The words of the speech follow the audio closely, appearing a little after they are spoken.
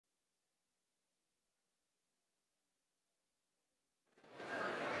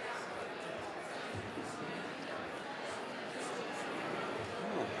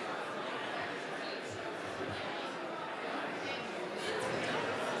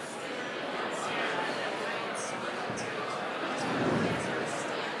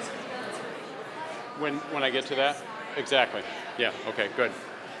When I get to that? Exactly. Yeah, okay, good.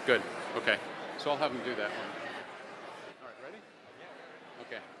 Good, okay. So I'll have them do that one. All right, ready?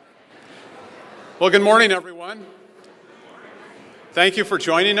 Okay. Well, good morning, everyone. Thank you for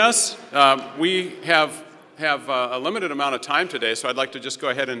joining us. We have a limited amount of time today, so I'd like to just go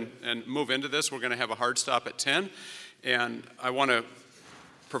ahead and move into this. We're going to have a hard stop at 10, and I want to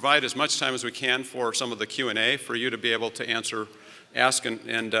provide as much time as we can for some of the Q&A for you to be able to ask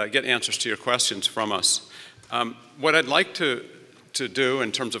and get answers to your questions from us. What I'd like to do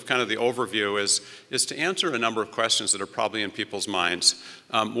in terms of kind of the overview is to answer a number of questions that are probably in people's minds.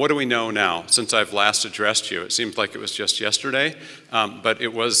 What do we know now since I've last addressed you? It seems like it was just yesterday, but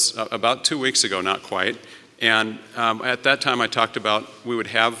it was about 2 weeks ago, not quite. And at that time I talked about we would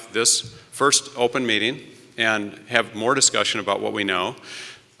have this first open meeting and have more discussion about what we know.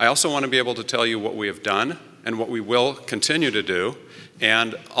 I also want to be able to tell you what we have done and what we will continue to do,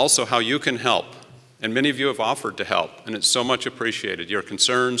 and also how you can help. And many of you have offered to help, and it's so much appreciated. Your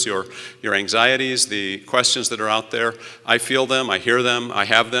concerns, your anxieties, the questions that are out there, I feel them, I hear them, I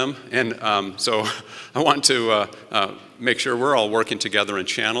have them, and so I want to make sure we're all working together and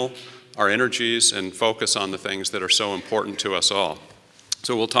channel our energies and focus on the things that are so important to us all.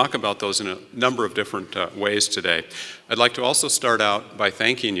 So we'll talk about those in a number of different ways today. I'd like to also start out by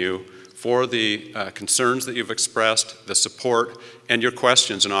thanking you for the concerns that you've expressed, the support, and your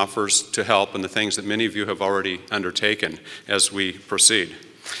questions and offers to help, and the things that many of you have already undertaken as we proceed.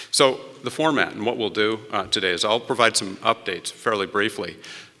 So the format and what we'll do today is I'll provide some updates fairly briefly.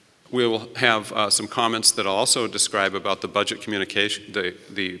 We will have some comments that I'll also describe about the budget communication,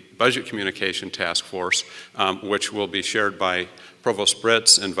 the budget communication task force, which will be shared by Provost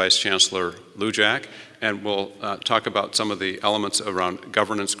Britz and Vice Chancellor Lujak, and we'll talk about some of the elements around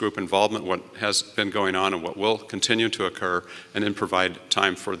governance group involvement, what has been going on and what will continue to occur, and then provide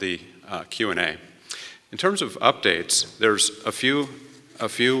time for the Q&A. In terms of updates, there's a few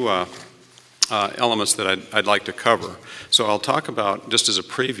elements that I'd like to cover. So I'll talk about, just as a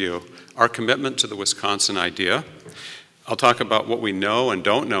preview, our commitment to the Wisconsin idea. I'll talk about what we know and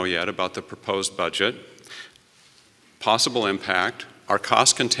don't know yet about the proposed budget, possible impact, our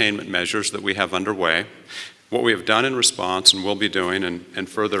cost containment measures that we have underway, what we have done in response and will be doing, and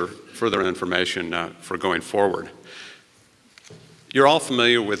further information for going forward. You're all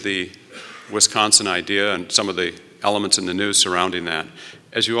familiar with the Wisconsin idea and some of the elements in the news surrounding that.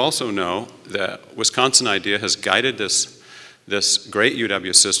 As you also know, the Wisconsin idea has guided this great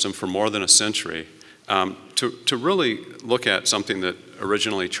UW system for more than a century to really look at something that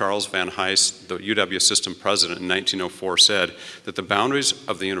originally Charles Van Hise, the UW system president in 1904, said, that the boundaries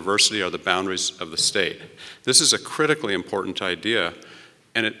of the university are the boundaries of the state. This is a critically important idea,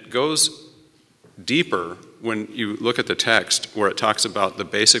 and it goes deeper when you look at the text where it talks about the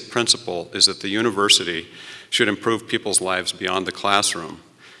basic principle is that the university should improve people's lives beyond the classroom.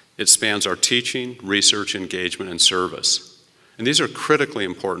 It spans our teaching, research, engagement, and service. And these are critically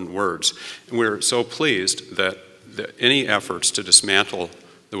important words. And we're so pleased that any efforts to dismantle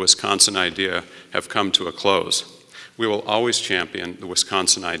the Wisconsin idea have come to a close. We will always champion the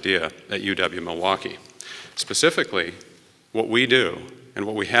Wisconsin idea at UW-Milwaukee. Specifically, what we do and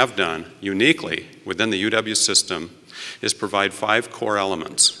what we have done uniquely within the UW system is provide 5 core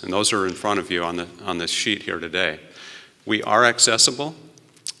elements, and those are in front of you on this sheet here today. We are accessible,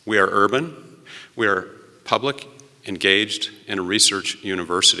 we are urban, we are public, engaged, and a research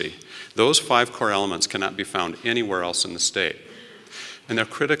university. Those 5 core elements cannot be found anywhere else in the state. And they're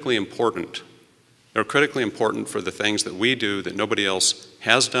critically important. They're critically important for the things that we do that nobody else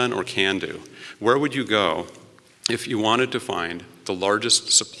has done or can do. Where would you go if you wanted to find the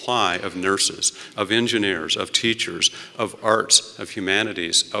largest supply of nurses, of engineers, of teachers, of arts, of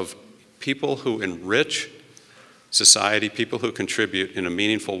humanities, of people who enrich society, people who contribute in a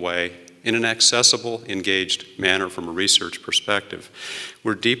meaningful way, in an accessible, engaged manner from a research perspective?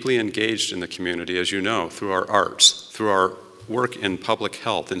 We're deeply engaged in the community, as you know, through our arts, through our work in public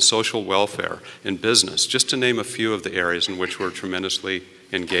health, in social welfare, in business, just to name a few of the areas in which we're tremendously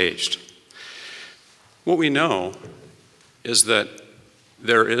engaged. What we know is that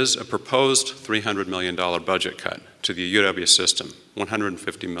there is a proposed $300 million budget cut to the UW system,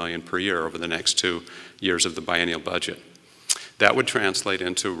 $150 million per year over the next 2 years of the biennial budget. That would translate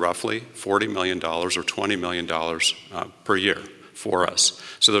into roughly $40 million or $20 million per year for us.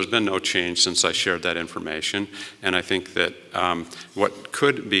 So there's been no change since I shared that information, and I think that what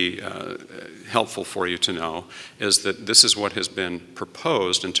could be helpful for you to know is that this is what has been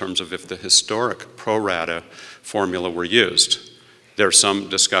proposed in terms of if the historic pro rata formula were used. There's some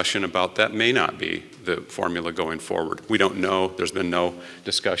discussion about that may not be the formula going forward. We don't know. There's been no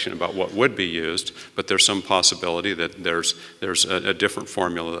discussion about what would be used, but there's some possibility that there's a different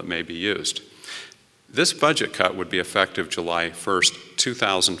formula that may be used. This budget cut would be effective July 1st,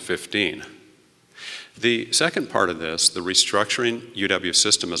 2015. The second part of this, the restructuring UW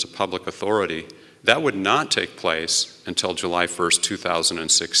system as a public authority, that would not take place until July 1st,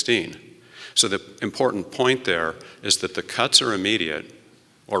 2016. So the important point there is that the cuts are immediate,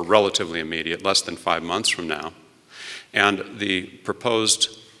 or relatively immediate, less than 5 months from now, and the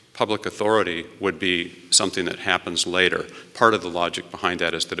proposed public authority would be something that happens later. Part of the logic behind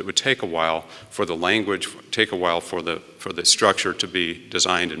that is that it would take a while for the language, take a while for the structure to be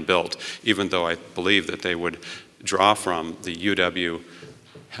designed and built, even though I believe that they would draw from the UW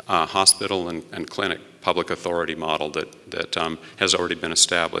hospital and clinic public authority model that has already been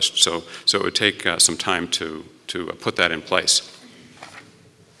established. So it would take some time to put that in place.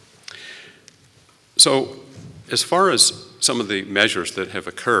 So as far as some of the measures that have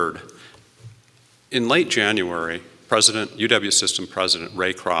occurred, in late January, UW System President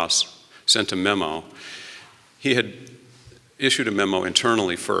Ray Cross sent a memo. He had issued a memo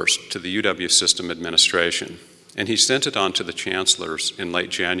internally first to the UW System administration, and he sent it on to the chancellors in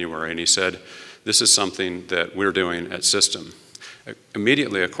late January, and he said, this is something that we're doing at System.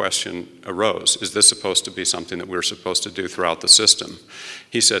 Immediately a question arose, is this supposed to be something that we're supposed to do throughout the system?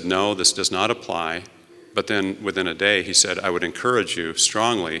 He said, no, this does not apply, but then within a day he said, I would encourage you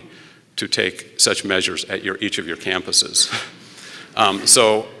strongly to take such measures at each of your campuses.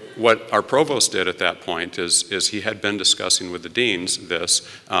 So what our provost did at that point is he had been discussing with the deans this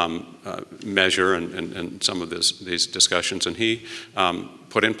measure and some of these discussions, and he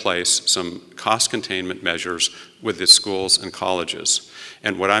put in place some cost containment measures with the schools and colleges.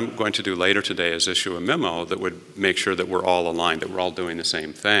 And what I'm going to do later today is issue a memo that would make sure that we're all aligned, that we're all doing the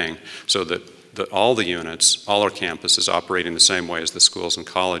same thing, so that all the units, all our campuses operating the same way as the schools and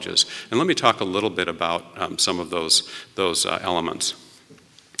colleges. And let me talk a little bit about some of those elements.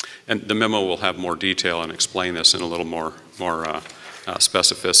 And the memo will have more detail and explain this in a little more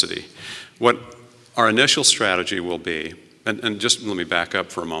specificity. What our initial strategy will be, and just let me back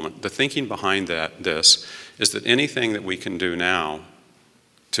up for a moment, the thinking behind this is that anything that we can do now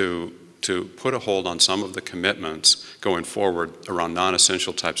to put a hold on some of the commitments going forward around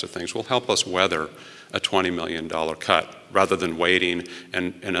non-essential types of things will help us weather a $20 million cut, rather than waiting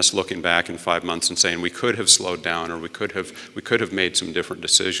and us looking back in 5 months and saying we could have slowed down or we could have made some different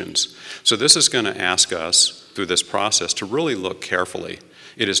decisions. So this is going to ask us through this process to really look carefully.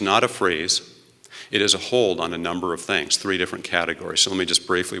 It is not a freeze. It is a hold on a number of things, 3 different categories. So let me just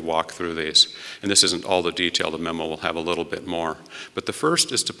briefly walk through these. And this isn't all the detail. The memo will have a little bit more. But the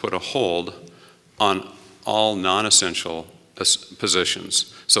first is to put a hold on all non-essential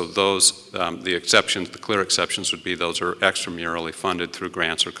positions. So those, the exceptions, the clear exceptions would be those are extramurally funded through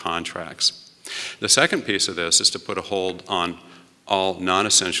grants or contracts. The second piece of this is to put a hold on all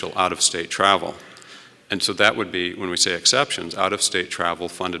non-essential out-of-state travel. And so that would be, when we say exceptions, out-of-state travel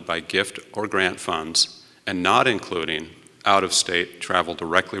funded by gift or grant funds, and not including out-of-state travel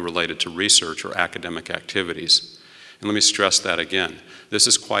directly related to research or academic activities. And let me stress that again. This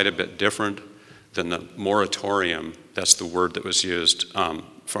is quite a bit different than the moratorium, that's the word that was used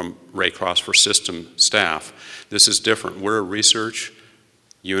from Ray Cross for system staff. This is different. We're a research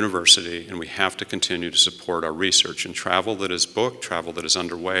university, and we have to continue to support our research. And travel that is booked, travel that is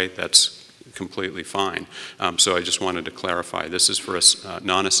underway, that's completely fine. So I just wanted to clarify, this is for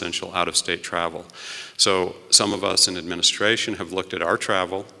non-essential out-of-state travel. So some of us in administration have looked at our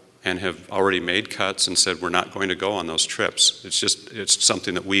travel and have already made cuts and said we're not going to go on those trips. It's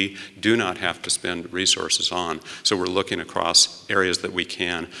something that we do not have to spend resources on. So we're looking across areas that we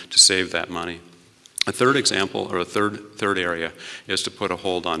can to save that money. A third example, or a third area, is to put a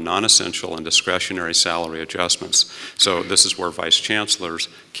hold on non-essential and discretionary salary adjustments. So this is where vice chancellors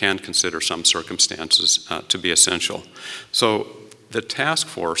can consider some circumstances to be essential. So the task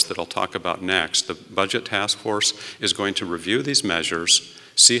force that I'll talk about next, the budget task force, is going to review these measures,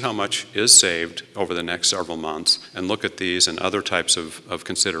 see how much is saved over the next several months, and look at these and other types of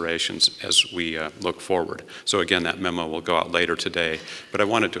considerations as we look forward. So again, that memo will go out later today, but I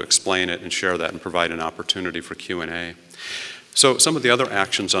wanted to explain it and share that and provide an opportunity for Q&A. So some of the other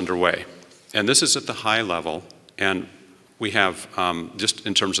actions underway, and this is at the high level, and we have, just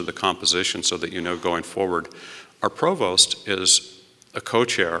in terms of the composition so that you know going forward, our provost is a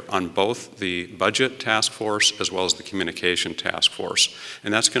co-chair on both the budget task force as well as the communication task force.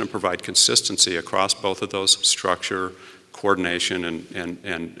 And that's going to provide consistency across both of those, structure, coordination,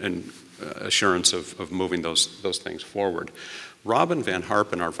 and assurance of moving those things forward. Robin Van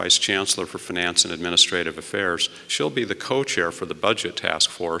Harpen, our Vice Chancellor for Finance and Administrative Affairs, she'll be the co-chair for the Budget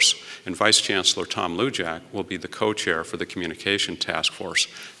Task Force, and Vice Chancellor Tom Lujak will be the co-chair for the Communication Task Force.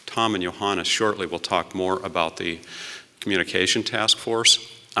 Tom and Johannes shortly will talk more about the Communication Task Force.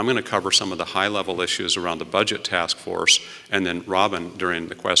 I'm going to cover some of the high-level issues around the Budget Task Force, and then Robin, during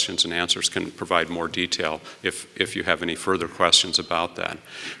the questions and answers, can provide more detail if you have any further questions about that.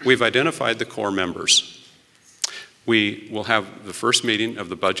 We've identified the core members. We will have the first meeting of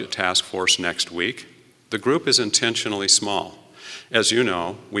the Budget Task Force next week. The group is intentionally small. As you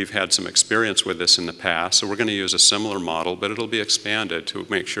know, we've had some experience with this in the past, so we're going to use a similar model, but it'll be expanded to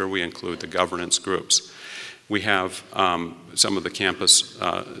make sure we include the governance groups. We have some of the campus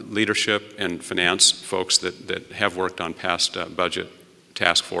leadership and finance folks that have worked on past budget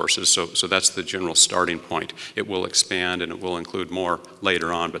task forces, so that's the general starting point. It will expand and it will include more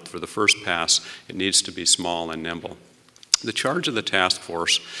later on, but for the first pass, it needs to be small and nimble. The charge of the task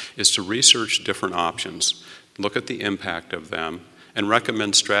force is to research different options, look at the impact of them, and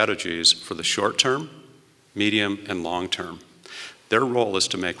recommend strategies for the short term, medium, and long term. Their role is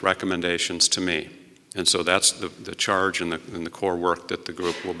to make recommendations to me, and so that's the charge and the core work that the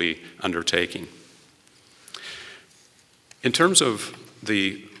group will be undertaking. In terms of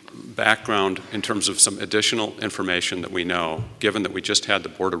the background, in terms of some additional information that we know, given that we just had the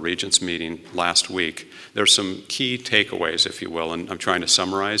Board of Regents meeting last week, there's some key takeaways, if you will, and I'm trying to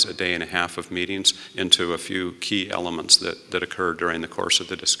summarize a day and a half of meetings into a few key elements that occurred during the course of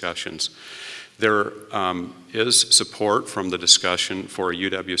the discussions. There is support from the discussion for a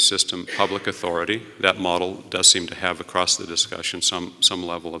UW system public authority. That model does seem to have across the discussion some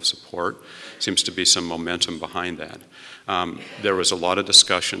level of support. Seems to be some momentum behind that. There was a lot of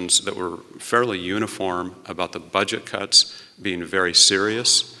discussions that were fairly uniform about the budget cuts being a very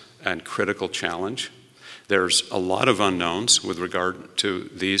serious and critical challenge. There's a lot of unknowns with regard to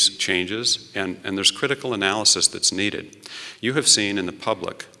these changes, and there's critical analysis that's needed. You have seen in the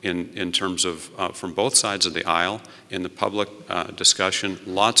public, in terms of, from both sides of the aisle, in the public discussion,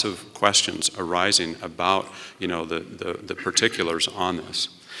 lots of questions arising about, the particulars on this.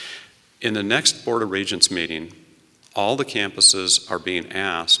 In the next Board of Regents meeting, all the campuses are being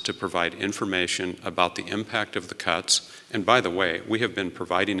asked to provide information about the impact of the cuts. And by the way, we have been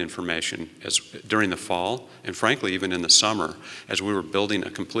providing information during the fall, and frankly even in the summer, as we were building a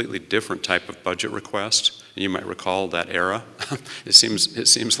completely different type of budget request. And you might recall that era. It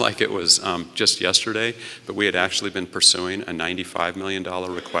seems like it was just yesterday, but we had actually been pursuing a $95 million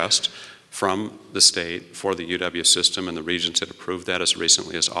request from the state for the UW system, and the regents had approved that as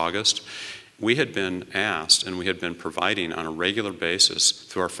recently as August. We had been asked, and we had been providing on a regular basis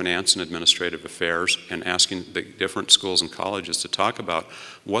through our finance and administrative affairs and asking the different schools and colleges to talk about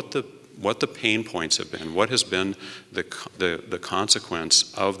what the pain points have been, what has been the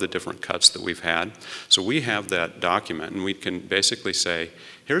consequence of the different cuts that we've had. So we have that document, and we can basically say,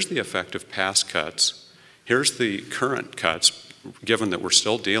 here's the effect of past cuts, here's the current cuts, given that we're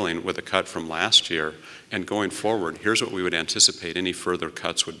still dealing with a cut from last year, and going forward, here's what we would anticipate any further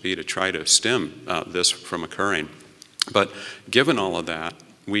cuts would be to try to stem this from occurring. But given all of that,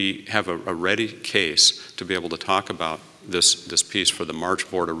 we have a ready case to be able to talk about this piece for the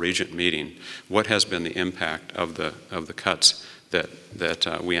March Board of Regent meeting. What has been the impact of the cuts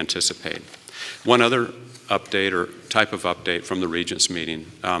that we anticipate? One other update or type of update from the Regents meeting.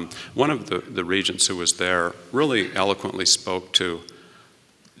 One of the Regents who was there really eloquently spoke to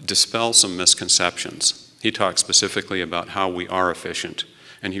dispel some misconceptions. He talked specifically about how we are efficient,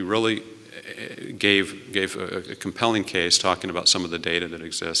 and he really gave a compelling case talking about some of the data that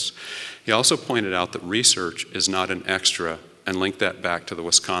exists. He also pointed out that research is not an extra, and linked that back to the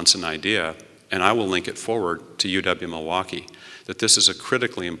Wisconsin idea, and I will link it forward to UW-Milwaukee, that this is a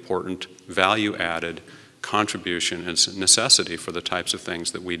critically important value-added contribution and necessity for the types of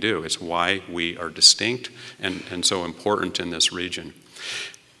things that we do. It's why we are distinct and so important in this region.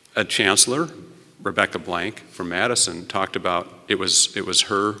 A chancellor, Rebecca Blank from Madison, talked about it was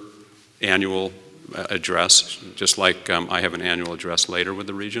her annual address, just like I have an annual address later with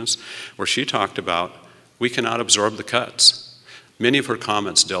the regents, where she talked about we cannot absorb the cuts. Many of her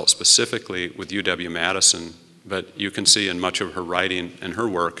comments dealt specifically with UW-Madison, but you can see in much of her writing and her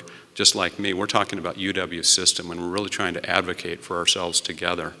work, just like me, we're talking about UW system, and we're really trying to advocate for ourselves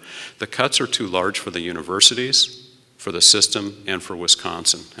together. The cuts are too large for the universities, for the system, and for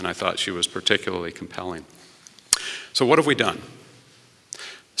Wisconsin, and I thought she was particularly compelling. So what have we done?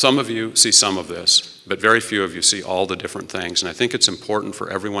 Some of you see some of this, but very few of you see all the different things, and I think it's important for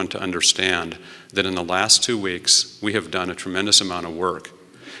everyone to understand that in the last 2 weeks, we have done a tremendous amount of work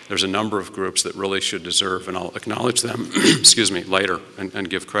there's a number of groups that really should deserve, and I'll acknowledge them, excuse me, later and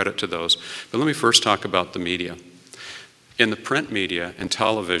give credit to those. But let me first talk about the media. In the print media and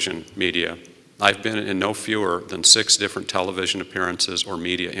television media, I've been in no fewer than 6 different television appearances or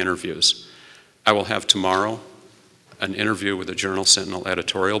media interviews. I will have tomorrow an interview with the Journal-Sentinel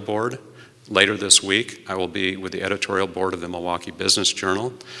editorial board. Later this week, I will be with the editorial board of the Milwaukee Business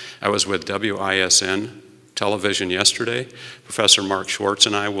Journal. I was with WISN television yesterday. Professor Mark Schwartz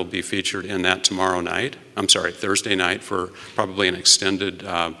and I will be featured in that Thursday night for probably an extended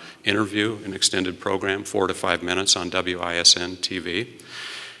interview, an extended program, 4 to 5 minutes on WISN TV.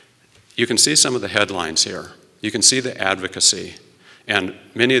 You can see some of the headlines here. You can see the advocacy. And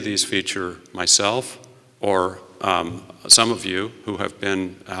many of these feature myself or some of you who have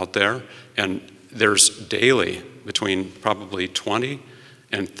been out there. And there's daily between probably 20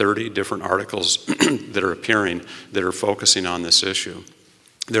 and 30 different articles that are appearing that are focusing on this issue.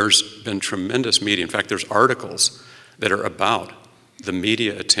 There's been tremendous media. In fact, there's articles that are about the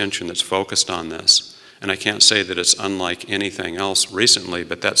media attention that's focused on this. And I can't say that it's unlike anything else recently,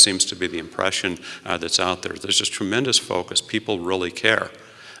 but that seems to be the impression that's out there. There's just tremendous focus. People really care.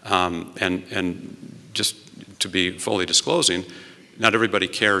 And just to be fully disclosing, not everybody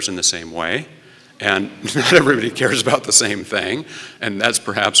cares in the same way. And not everybody cares about the same thing, and that's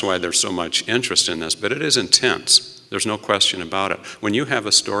perhaps why there's so much interest in this, but it is intense. There's no question about it. When you have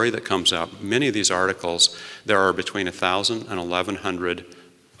a story that comes out, many of these articles, there are between 1,000 and 1,100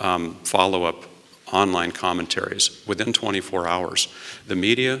 follow-up online commentaries within 24 hours. The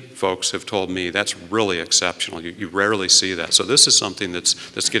media folks have told me that's really exceptional. You rarely see that. So this is something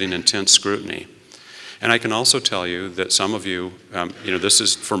that's getting intense scrutiny. And I can also tell you that some of you, this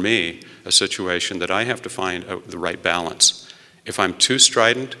is, for me, a situation that I have to find the right balance. If I'm too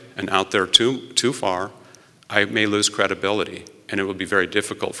strident and out there too far, I may lose credibility, and it will be very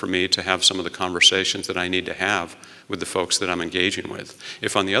difficult for me to have some of the conversations that I need to have with the folks that I'm engaging with.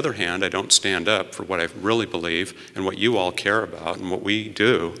 If, on the other hand, I don't stand up for what I really believe and what you all care about and what we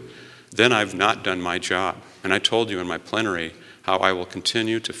do, then I've not done my job. And I told you in my plenary how I will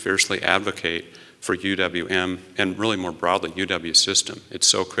continue to fiercely advocate for UWM and really more broadly UW system. It's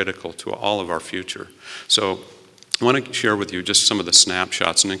so critical to all of our future. So I want to share with you just some of the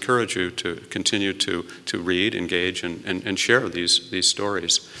snapshots and encourage you to continue to read, engage, and share these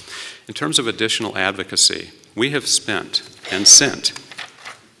stories. In terms of additional advocacy, we have spent and sent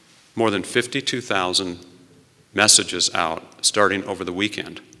more than 52,000 messages out starting over the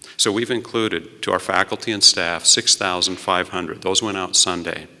weekend. So we've included to our faculty and staff 6,500. Those went out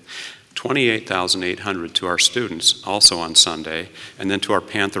Sunday. 28,800 to our students, also on Sunday, and then to our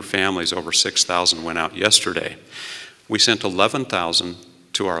Panther families, over 6,000 went out yesterday. We sent 11,000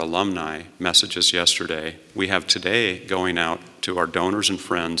 to our alumni messages yesterday. We have today going out to our donors and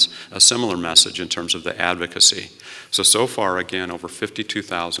friends a similar message in terms of the advocacy. So far, again, over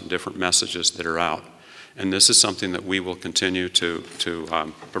 52,000 different messages that are out. And this is something that we will continue to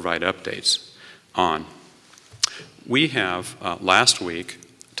provide updates on. We have, last week,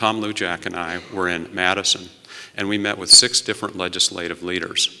 Tom Lujak and I were in Madison, and we met with 6 different legislative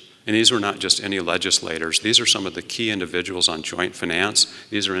leaders. And these were not just any legislators. These are some of the key individuals on joint finance.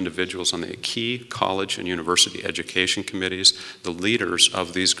 These are individuals on the key college and university education committees, the leaders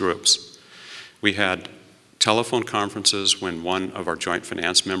of these groups. We had telephone conferences when one of our joint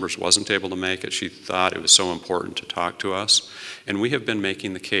finance members wasn't able to make it. She thought it was so important to talk to us. And we have been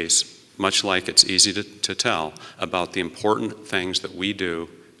making the case, much like it's easy to tell, about the important things that we do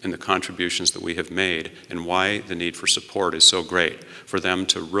and the contributions that we have made and why the need for support is so great for them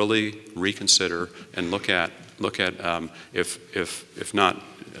to really reconsider and look at if not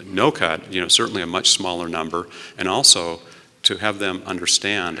no cut, certainly a much smaller number, and also to have them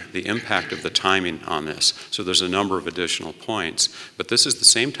understand the impact of the timing on this. So there's a number of additional points. But this is the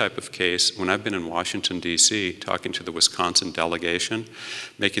same type of case when I've been in Washington, D.C., talking to the Wisconsin delegation,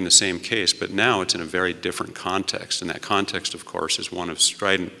 making the same case, but now it's in a very different context. And that context, of course, is one of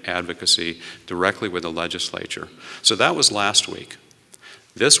strident advocacy directly with the legislature. So that was last week.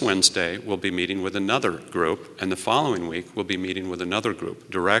 This Wednesday, we'll be meeting with another group, and the following week, we'll be meeting with another group,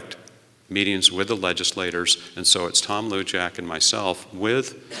 direct meetings with the legislators, and so it's Tom Lujak and myself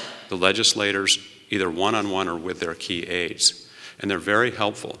with the legislators, either one-on-one or with their key aides. And they're very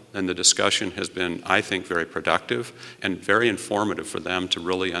helpful, and the discussion has been, I think, very productive and very informative for them to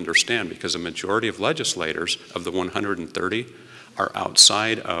really understand, because a majority of legislators, of the 130, are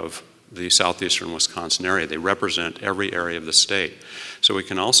outside of the southeastern Wisconsin area. They represent every area of the state. So we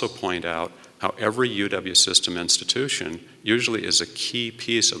can also point out how every UW system institution usually is a key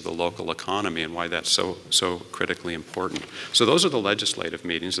piece of the local economy and why that's so critically important. So those are the legislative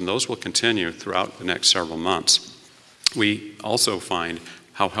meetings, and those will continue throughout the next several months. We also find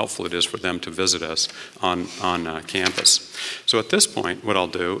how helpful it is for them to visit us on campus. So at this point, what I'll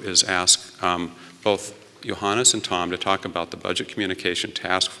do is ask both Johannes and Tom to talk about the Budget Communication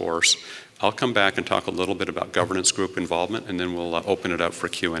Task Force. I'll come back and talk a little bit about governance group involvement, and then we'll open it up for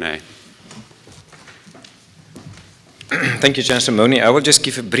Q&A. Thank you, Chancellor Mone. I will just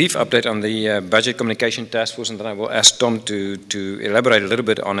give a brief update on the Budget Communication Task Force, and then I will ask Tom to elaborate a little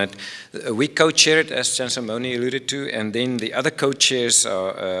bit on it. We co-chair it, as Chancellor Mone alluded to, and then the other co-chairs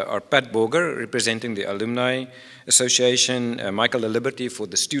are Pat Borger, representing the Alumni Association, Michael Liberty for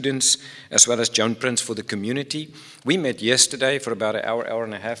the students, as well as Joan Prince for the community. We met yesterday for about an hour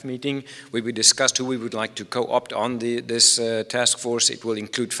and a half meeting, where we discussed who we would like to co-opt on this task force. It will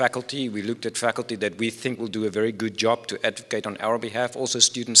include faculty. We looked at faculty that we think will do a very good job to advocate on our behalf, also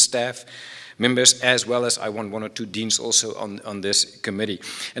student staff members, as well as I want 1 or 2 deans also on this committee.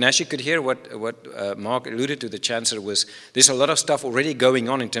 And as you could hear, what Mark alluded to, the Chancellor, was there's a lot of stuff already going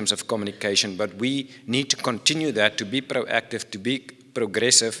on in terms of communication, but we need to continue that, to be proactive, to be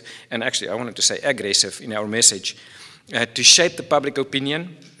progressive, and actually I wanted to say aggressive in our message, to shape the public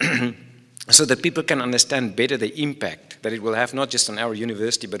opinion so that people can understand better the impact that it will have, not just on our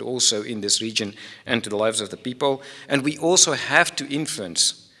university, but also in this region and to the lives of the people. And we also have to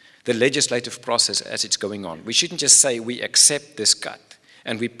influence the legislative process as it's going on. We shouldn't just say we accept this cut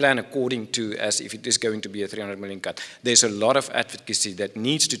and we plan according to as if it is going to be a 300 million cut. There's a lot of advocacy that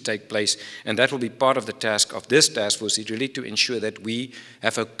needs to take place, and that will be part of the task of this task force, is really to ensure that we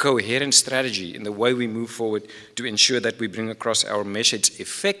have a coherent strategy in the way we move forward to ensure that we bring across our message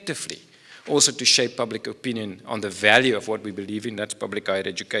effectively, also to shape public opinion on the value of what we believe in, that's public higher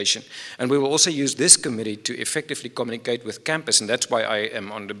education. And we will also use this committee to effectively communicate with campus, and that's why I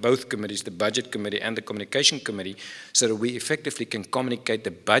am on both committees, the Budget Committee and the Communication Committee, so that we effectively can communicate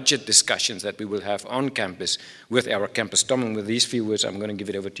the budget discussions that we will have on campus with our campus. Tom, and with these few words, I'm going to give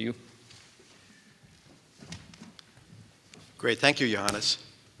it over to you. Great, thank you, Johannes.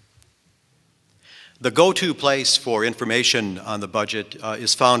 The go-to place for information on the budget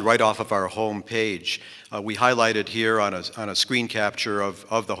is found right off of our home page. We highlighted here on a screen capture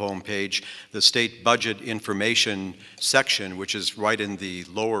of the home page the state budget information section, which is right in the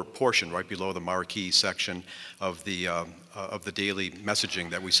lower portion, right below the marquee section of the daily messaging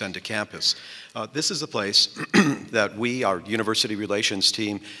that we send to campus. This is a place that we, our university relations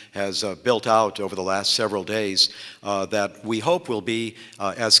team, has built out over the last several days that we hope will be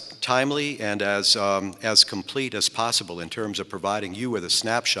as timely and as complete as possible in terms of providing you with a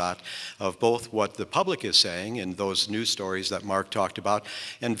snapshot of both what the public is saying in those news stories that Mark talked about,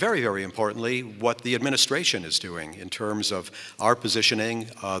 and very, very importantly, what the administration is doing in terms of our positioning,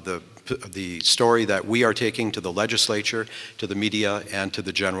 the story that we are taking to the legislature, to the media, and to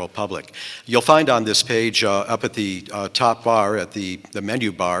the general public. You'll find on this page up at the top bar, at the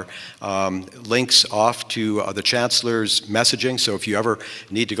menu bar, links off to the Chancellor's messaging, so if you ever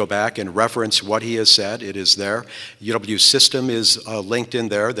need to go back and reference what he has said, it is there. UW System is linked in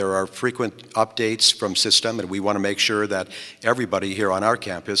there. There are frequent updates from System, and we want to make sure that everybody here on our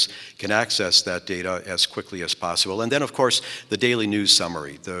campus can access that data as quickly as possible. And then, of course, the daily news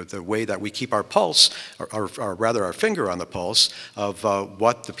summary, the way that we keep our pulse, or rather our finger on the pulse, of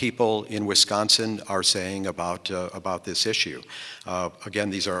what the people in Wisconsin are saying about this issue. Again,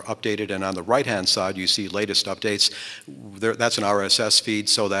 these are updated, and on the right-hand side, you see latest updates. That's an RSS feed,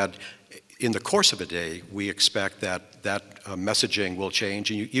 so that in the course of a day, we expect that messaging will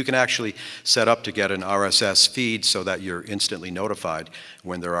change. And you can actually set up to get an RSS feed so that you're instantly notified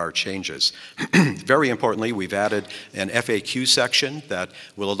when there are changes. Very importantly, we've added an FAQ section that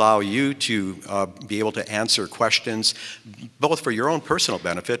will allow you to be able to answer questions, both for your own personal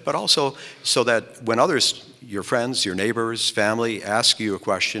benefit, but also so that when others, your friends, your neighbors, family, ask you a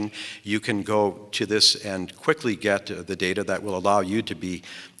question, you can go to this and quickly get the data that will allow you to be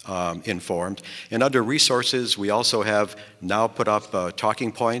informed. And under resources, we also have now put up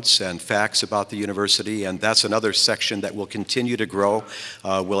talking points and facts about the university, and that's another section that will continue to grow.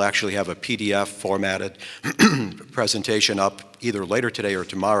 We'll actually have a PDF formatted presentation up either later today or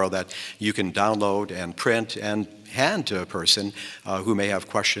tomorrow that you can download and print and hand to a person who may have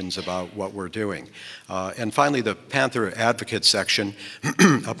questions about what we're doing. And finally, the Panther Advocate section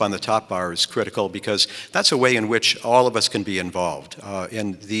up on the top bar is critical because that's a way in which all of us can be involved.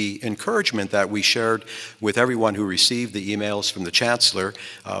 And the encouragement that we shared with everyone who received the emails from the Chancellor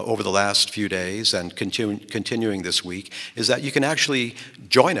over the last few days and continuing this week is that you can actually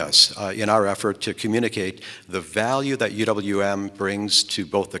join us in our effort to communicate the value that UWM brings to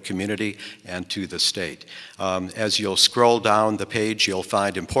both the community and to the state. As you'll scroll down the page, you'll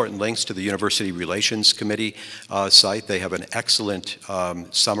find important links to the University Relations Committee site. They have an excellent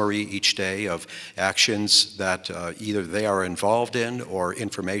summary each day of actions that either they are involved in or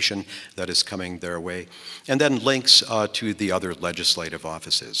information that is coming their way. And then links to the other legislative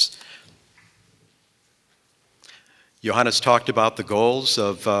offices. Johannes talked about the goals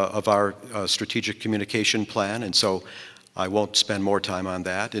of our strategic communication plan, and so I won't spend more time on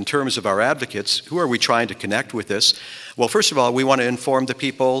that. In terms of our advocates, who are we trying to connect with this? Well, first of all, we want to inform the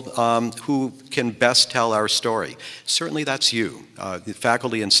people who can best tell our story. Certainly that's you, the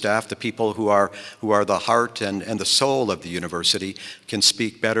faculty and staff, the people who are the heart and the soul of the university can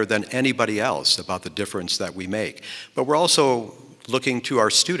speak better than anybody else about the difference that we make. But we're also looking to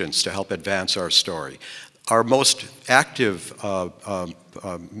our students to help advance our story. Our most active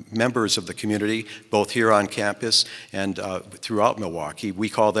members of the community, both here on campus and throughout Milwaukee, we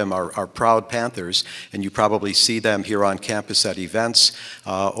call them our proud Panthers, and you probably see them here on campus at events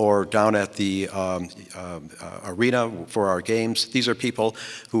or down at the arena for our games. These are people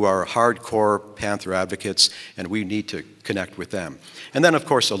who are hardcore Panther advocates, and we need to connect with them. And then, of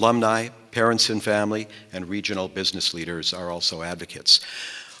course, alumni, parents and family, and regional business leaders are also advocates.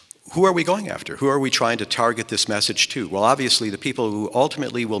 Who are we going after? Who are we trying to target this message to? Well, obviously, the people who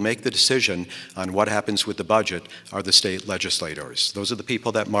ultimately will make the decision on what happens with the budget are the state legislators. Those are the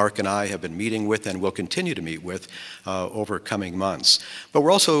people that Mark and I have been meeting with and will continue to meet with over coming months. But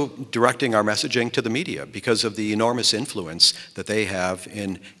we're also directing our messaging to the media because of the enormous influence that they have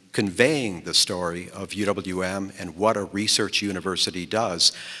in conveying the story of UWM and what a research university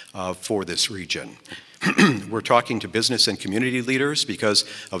does for this region. We're talking to business and community leaders because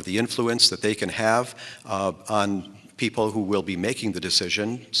of the influence that they can have on people who will be making the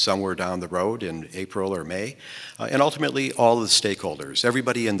decision somewhere down the road in April or May, and ultimately all of the stakeholders.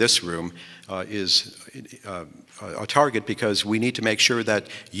 Everybody in this room is a target because we need to make sure that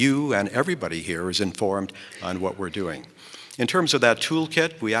you and everybody here is informed on what we're doing. In terms of that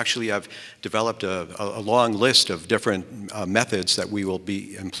toolkit, we actually have developed a long list of different methods that we will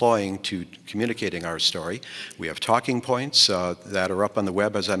be employing to communicating our story. We have talking points that are up on the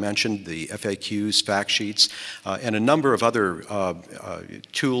web, as I mentioned, the FAQs, fact sheets, and a number of other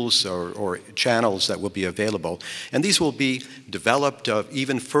tools or channels that will be available. And these will be developed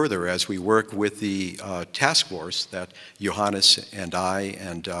even further as we work with the task force that Johannes and I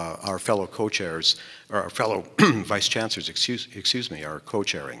and our fellow co-chairs, or our fellow vice chancellors, excuse me, are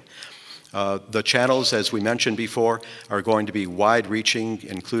co-chairing. The channels, as we mentioned before, are going to be wide-reaching,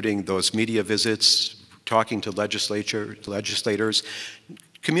 including those media visits, talking to legislators,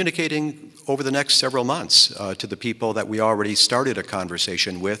 communicating over the next several months to the people that we already started a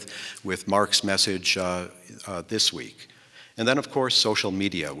conversation with Mark's message this week. And then, of course, social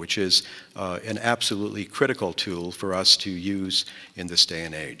media, which is an absolutely critical tool for us to use in this day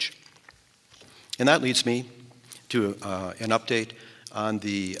and age. And that leads me to an update on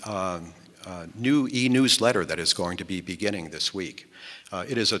the new e-newsletter that is going to be beginning this week.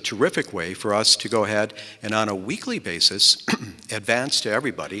 It is a terrific way for us to go ahead and on a weekly basis advance to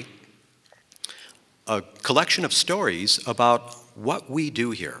everybody a collection of stories about what we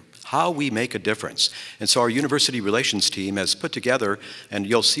do here, how we make a difference. And so our university relations team has put together, and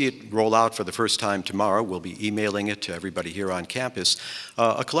you'll see it roll out for the first time tomorrow, we'll be emailing it to everybody here on campus,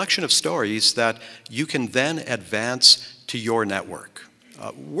 a collection of stories that you can then advance to your network.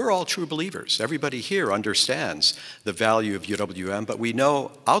 We're all true believers. Everybody here understands the value of UWM, but we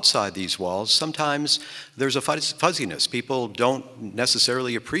know outside these walls, sometimes there's a fuzziness. People don't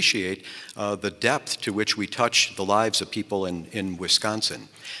necessarily appreciate the depth to which we touch the lives of people in Wisconsin.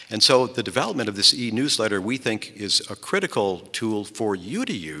 And so the development of this e-newsletter, we think, is a critical tool for you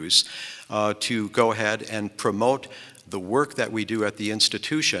to use to go ahead and promote the work that we do at the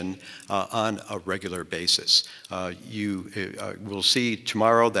institution on a regular basis. You will see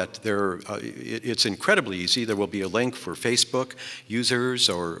tomorrow that it's incredibly easy. There will be a link for Facebook users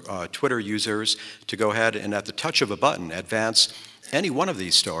or Twitter users to go ahead and at the touch of a button advance any one of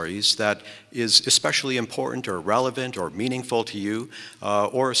these stories that is especially important or relevant or meaningful to you,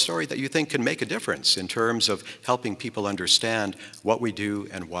 or a story that you think can make a difference in terms of helping people understand what we do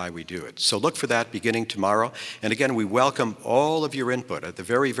and why we do it. So look for that beginning tomorrow. And again, we welcome all of your input. At the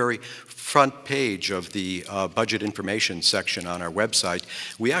very, very front page of the budget information section on our website,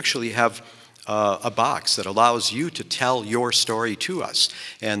 we actually have a box that allows you to tell your story to us.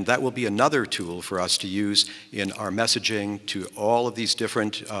 And that will be another tool for us to use in our messaging to all of these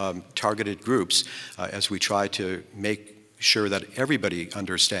different targeted groups as we try to make sure that everybody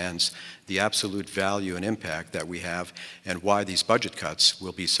understands the absolute value and impact that we have and why these budget cuts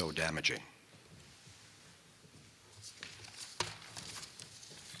will be so damaging.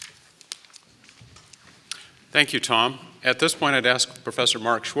 Thank you, Tom. At this point, I'd ask Professor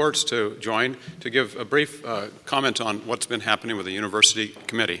Mark Schwartz to join to give a brief comment on what's been happening with the University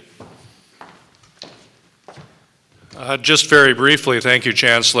Committee. Just very briefly, thank you,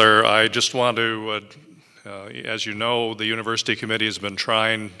 Chancellor. I just want to, as you know, the University Committee has been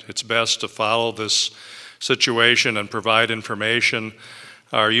trying its best to follow this situation and provide information.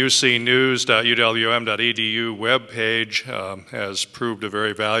 Our ucnews.uwm.edu webpage has proved a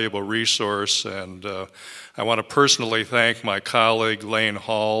very valuable resource, and I want to personally thank my colleague Lane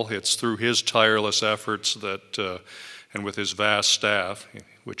Hall. It's through his tireless efforts that, and with his vast staff,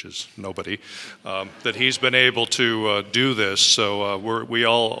 which is nobody, that he's been able to do this. So we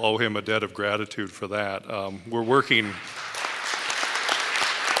all owe him a debt of gratitude for that. We're working.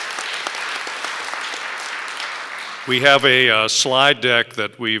 We have a slide deck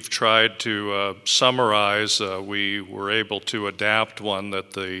that we've tried to summarize. We were able to adapt one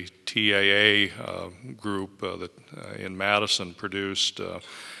that the TAA group in Madison produced,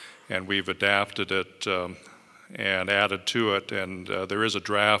 and we've adapted it and added to it, and there is a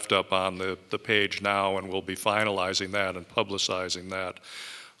draft up on the page now, and we'll be finalizing that and publicizing that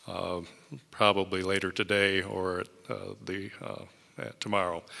probably later today or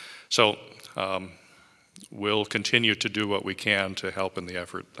tomorrow. So we'll continue to do what we can to help in the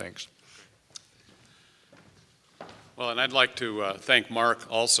effort. Thanks. Well, and I'd like to thank Mark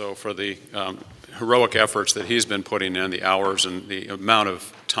also for the heroic efforts that he's been putting in, the hours and the amount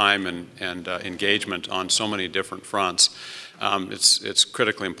of time and engagement on so many different fronts. It's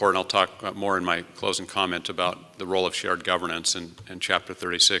critically important. I'll talk more in my closing comment about the role of shared governance and Chapter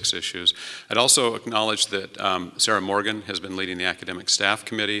 36 issues. I'd also acknowledge that Sarah Morgan has been leading the Academic Staff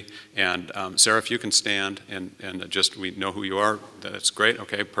Committee. And Sarah, if you can stand and just, we know who you are, that's great.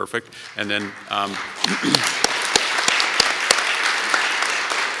 Okay, perfect. And then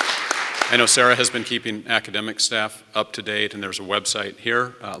I know Sarah has been keeping academic staff up to date, and there's a website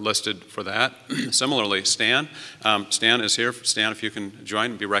here listed for that. Similarly, Stan. Stan is here. Stan, if you can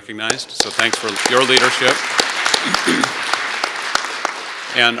join and be recognized. So thanks for your leadership.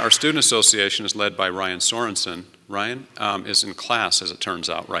 And our student association is led by Ryan Sorensen. Ryan is in class, as it turns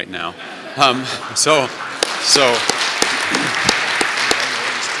out, right now.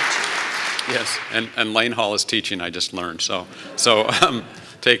 Yes, and Lane Hall is teaching, I just learned. So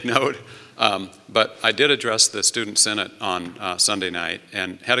take note. But I did address the Student Senate on Sunday night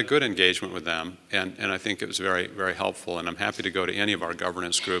and had a good engagement with them, and I think it was very, very helpful, and I'm happy to go to any of our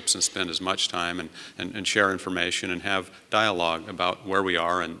governance groups and spend as much time and share information and have dialogue about where we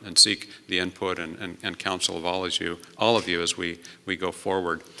are and seek the input and counsel of all of you as we go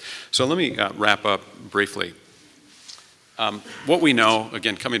forward. So let me wrap up briefly. What we know,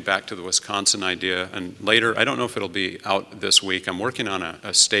 again, coming back to the Wisconsin idea, and later, I don't know if it'll be out this week, I'm working on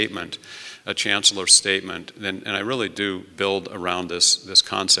a statement, a chancellor's statement, and I really do build around this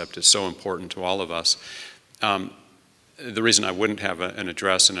concept. It's so important to all of us. The reason I wouldn't have an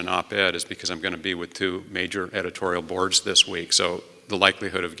address and an op-ed is because I'm going to be with two major editorial boards this week, so the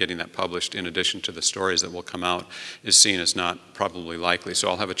likelihood of getting that published in addition to the stories that will come out is seen as not probably likely. So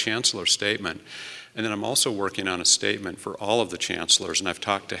I'll have a chancellor's statement. And then I'm also working on a statement for all of the chancellors, and I've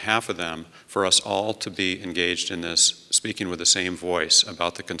talked to half of them for us all to be engaged in this, speaking with the same voice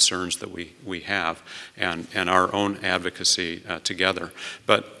about the concerns that we have and our own advocacy together.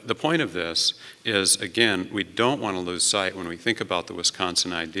 But the point of this is, again, we don't want to lose sight when we think about the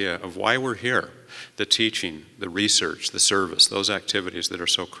Wisconsin idea of why we're here, the teaching, the research, the service, those activities that are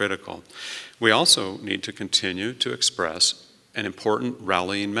so critical. We also need to continue to express an important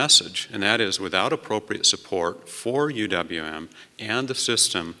rallying message, and that is without appropriate support for UWM and the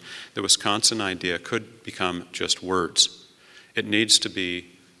system, the Wisconsin idea could become just words. It needs to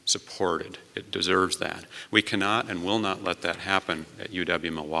be supported. It deserves that. We cannot and will not let that happen at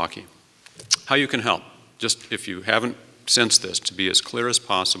UW-Milwaukee. How you can help, just if you haven't sensed this, to be as clear as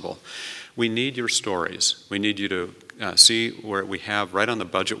possible, We need your stories. We need you to see where we have right on the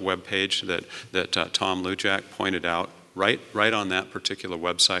budget webpage that Tom Lujak pointed out. Right on that particular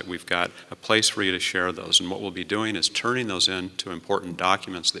website, we've got a place for you to share those. And what we'll be doing is turning those into important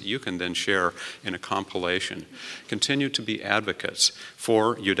documents that you can then share in a compilation. Continue to be advocates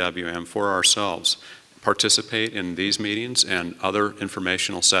for UWM, for ourselves. Participate in these meetings and other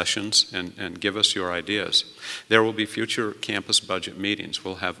informational sessions and give us your ideas. There will be future campus budget meetings.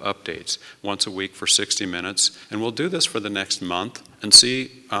 We'll have updates once a week for 60 minutes, and we'll do this for the next month and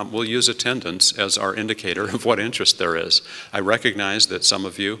see, we'll use attendance as our indicator of what interest there is. I recognize that some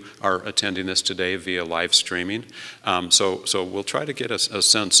of you are attending this today via live streaming, so we'll try to get a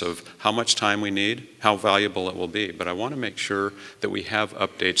sense of how much time we need, how valuable it will be, but I want to make sure that we have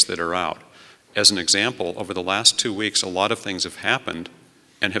updates that are out. As an example, over the last 2 weeks, a lot of things have happened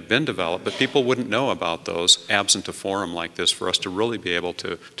and have been developed, but people wouldn't know about those absent a forum like this for us to really be able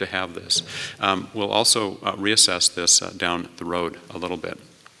to have this. We'll also reassess this down the road a little bit.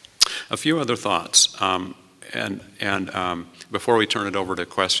 A few other thoughts, before we turn it over to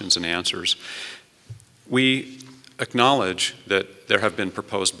questions and answers. We acknowledge that there have been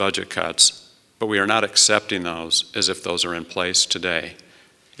proposed budget cuts, but we are not accepting those as if those are in place today.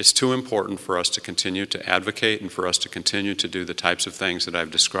 It's too important for us to continue to advocate and for us to continue to do the types of things that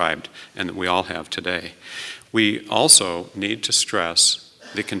I've described and that we all have today. We also need to stress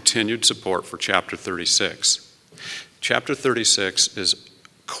the continued support for Chapter 36. Chapter 36 is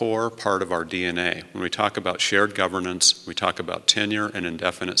core part of our DNA. When we talk about shared governance, we talk about tenure and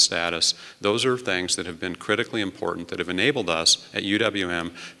indefinite status. Those are things that have been critically important that have enabled us at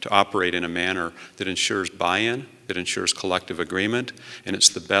UWM to operate in a manner that ensures buy-in, that ensures collective agreement, and it's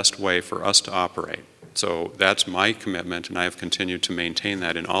the best way for us to operate. So that's my commitment, and I have continued to maintain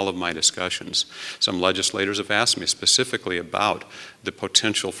that in all of my discussions. Some legislators have asked me specifically about the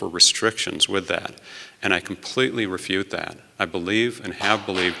potential for restrictions with that, and I completely refute that. I believe and have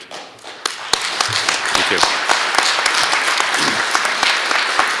believed. Thank you.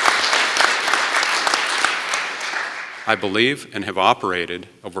 I believe and have operated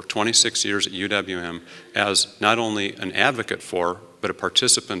over 26 years at UWM as not only an advocate for, but a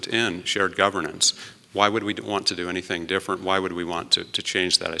participant in shared governance. Why would we want to do anything different? Why would we want to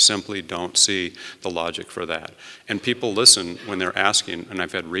change that? I simply don't see the logic for that. And people listen when they're asking, and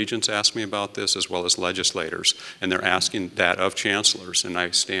I've had regents ask me about this as well as legislators, and they're asking that of chancellors, and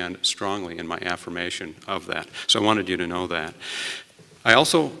I stand strongly in my affirmation of that. So I wanted you to know that. I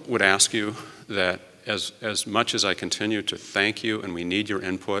also would ask you that as much as I continue to thank you and we need your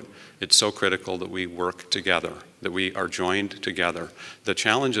input, it's so critical that we work together, that we are joined together. The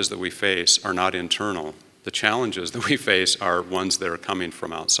challenges that we face are not internal. The challenges that we face are ones that are coming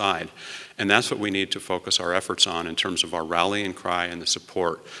from outside. And that's what we need to focus our efforts on in terms of our rallying cry and the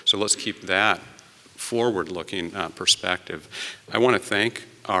support. So let's keep that forward-looking perspective. I want to thank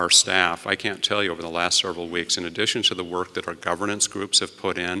our staff. I can't tell you over the last several weeks, in addition to the work that our governance groups have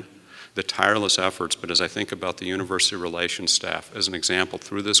put in, the tireless efforts, but as I think about the university relations staff, as an example,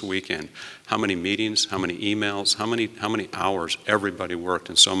 through this weekend, how many meetings, how many emails, how many hours everybody worked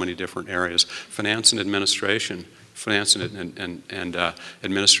in so many different areas. Finance and administration, finance and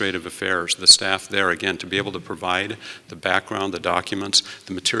administrative affairs, the staff there, again, to be able to provide the background, the documents,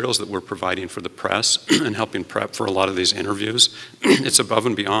 the materials that we're providing for the press and helping prep for a lot of these interviews, it's above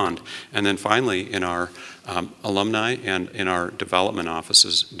and beyond. And then finally, in our alumni and in our development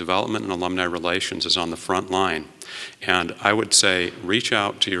offices, development and alumni relations is on the front line. And I would say reach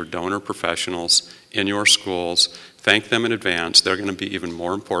out to your donor professionals in your schools, thank them in advance. They're going to be even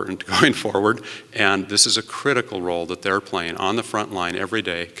more important going forward. And this is a critical role that they're playing on the front line every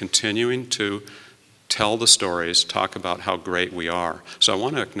day, continuing to tell the stories, talk about how great we are. So I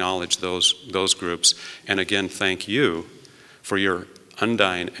want to acknowledge those groups. And again, thank you for your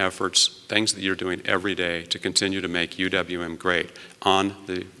undying efforts, things that you're doing every day to continue to make UWM great on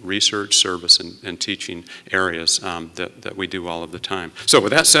the research, service, and teaching areas that we do all of the time. So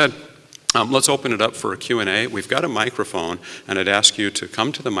with that said, let's open it up for a Q&A. We've got a microphone, and I'd ask you to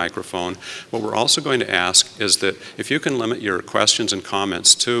come to the microphone. What we're also going to ask is that if you can limit your questions and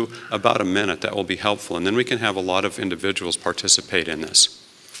comments to about a minute, that will be helpful, and then we can have a lot of individuals participate in this.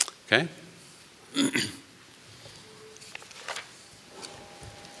 Okay?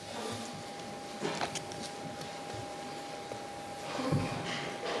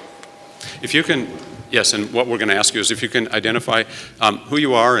 If you can, yes, and what we're going to ask you is if you can identify who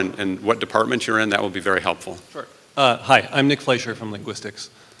you are and what department you're in, that will be very helpful. Sure. Hi, I'm Nick Fleischer from Linguistics.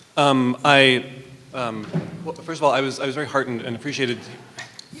 Well, first of all, I was very heartened and appreciated.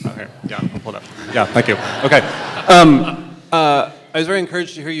 Oh, here, yeah, I'll pull it up. Yeah, thank you. Okay. I was very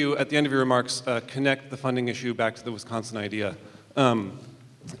encouraged to hear you, at the end of your remarks, connect the funding issue back to the Wisconsin idea.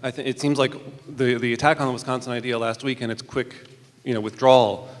 It seems like the attack on the Wisconsin idea last week and its quick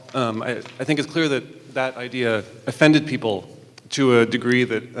withdrawal, I think it's clear that that idea offended people to a degree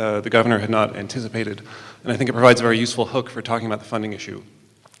that the governor had not anticipated. And I think it provides a very useful hook for talking about the funding issue.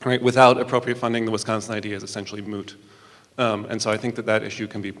 Right? Without appropriate funding, the Wisconsin idea is essentially moot. And so I think that that issue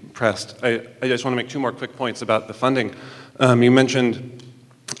can be pressed. I just want to make two more quick points about the funding. You mentioned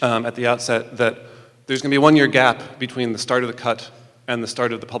at the outset that there's going to be a one-year gap between the start of the cut and the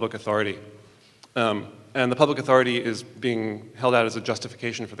start of the public authority. And the public authority is being held out as a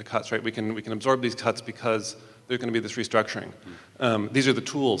justification for the cuts, right? We can absorb these cuts because there's going to be this restructuring. These are the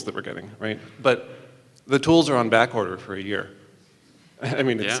tools that we're getting, right? But the tools are on back order for a year. I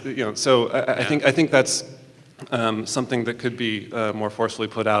mean, it's, so I think that's something that could be more forcefully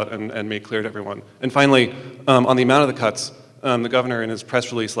put out and made clear to everyone. And finally, on the amount of the cuts, the governor in his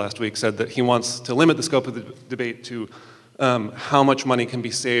press release last week said that he wants to limit the scope of the debate to how much money can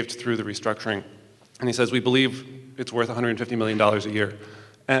be saved through the restructuring. And he says, we believe it's worth $150 million a year.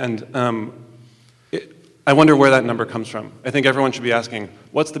 And I wonder where that number comes from. I think everyone should be asking,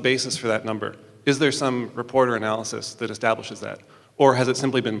 what's the basis for that number? Is there some report or analysis that establishes that? Or has it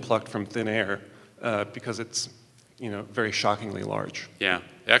simply been plucked from thin air because it's very shockingly large? Yeah,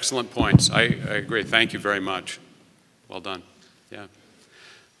 excellent points. I agree. Thank you very much. Well done. Yeah.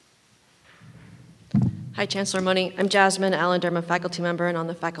 Hi, Chancellor Mone. I'm Jasmine Allen, I'm a faculty member and on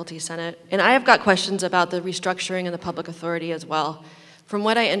the Faculty Senate. And I have got questions about the restructuring and the public authority as well. From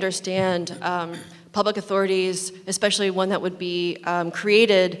what I understand, public authorities, especially one that would be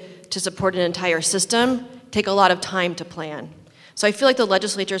created to support an entire system, take a lot of time to plan. So I feel like the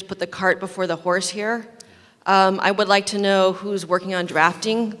legislature's put the cart before the horse here. I would like to know who's working on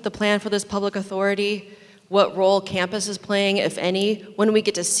drafting the plan for this public authority, what role campus is playing, if any, when we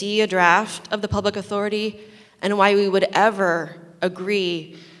get to see a draft of the public authority, and why we would ever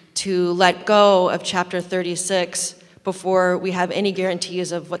agree to let go of Chapter 36 before we have any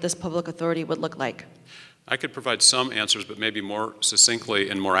guarantees of what this public authority would look like. I could provide some answers, but maybe more succinctly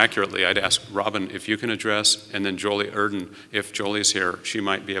and more accurately, I'd ask Robin if you can address, and then Jolie Erden, if Jolie's here,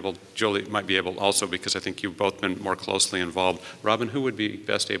 Jolie might be able also, because I think you've both been more closely involved. Robin, who would be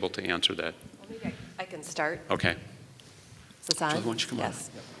best able to answer that? Well, maybe I can start. Okay. Is this on? Jolie, why don't you come yes.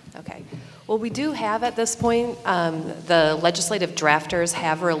 on? Okay. Well, we do have at this point, the legislative drafters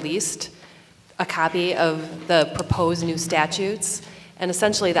have released a copy of the proposed new statutes. And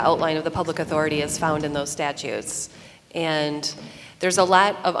essentially the outline of the public authority is found in those statutes. And there's a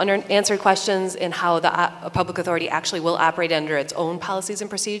lot of unanswered questions in how the public authority actually will operate under its own policies and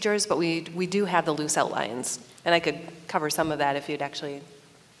procedures, but we do have the loose outlines. And I could cover some of that if you'd actually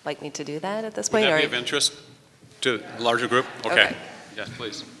like me to do that at this point. Would that be of interest to a larger group? Okay. Yes,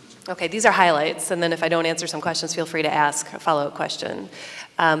 please. Okay, these are highlights, and then if I don't answer some questions, feel free to ask a follow-up question.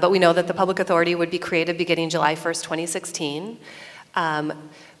 But we know that the public authority would be created beginning July 1st, 2016.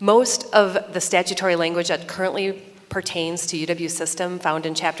 Most of the statutory language that currently pertains to UW's system found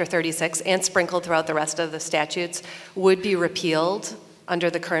in Chapter 36 and sprinkled throughout the rest of the statutes would be repealed under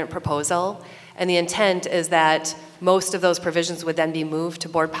the current proposal. And the intent is that most of those provisions would then be moved to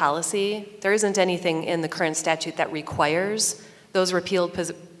board policy. There isn't anything in the current statute that requires those repealed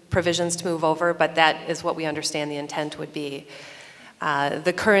provisions to move over, but that is what we understand the intent would be.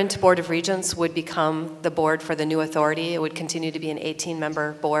 The current Board of Regents would become the board for the new authority. It would continue to be an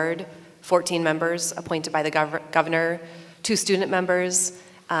 18-member board, 14 members appointed by the governor, 2 student members,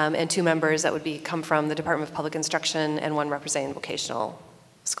 and 2 members that would come from the Department of Public Instruction and 1 representing vocational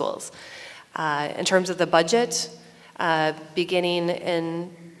schools. In terms of the budget, beginning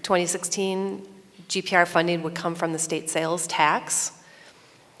in 2016, GPR funding would come from the state sales tax.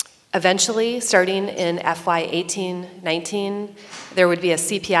 Eventually, starting in FY 18-19, there would be a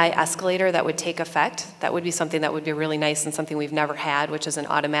CPI escalator that would take effect. That would be something that would be really nice and something we've never had, which is an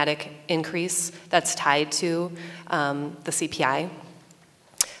automatic increase that's tied to the CPI.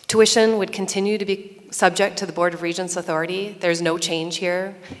 Tuition would continue to be subject to the Board of Regents authority. There's no change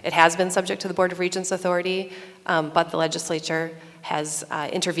here. It has been subject to the Board of Regents authority, but the legislature has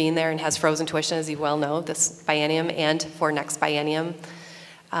intervened there and has frozen tuition, as you well know, this biennium and for next biennium.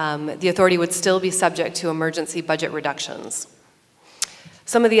 The authority would still be subject to emergency budget reductions.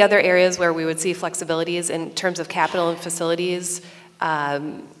 Some of the other areas where we would see flexibilities in terms of capital and facilities,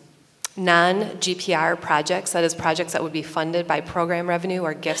 non-GPR projects, that is projects that would be funded by program revenue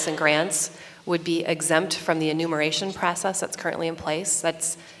or gifts and grants, would be exempt from the enumeration process that's currently in place.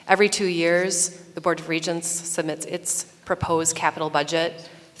 That's every 2 years, the Board of Regents submits its proposed capital budget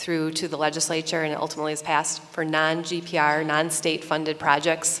through to the legislature and it ultimately is passed for non-GPR, non-state funded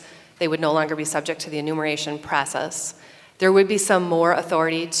projects, they would no longer be subject to the enumeration process. There would be some more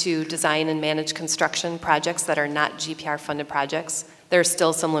authority to design and manage construction projects that are not GPR funded projects. There are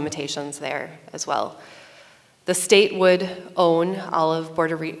still some limitations there as well. The state would own all of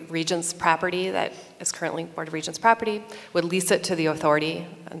Board of Regents property that is currently Board of Regents property, would lease it to the authority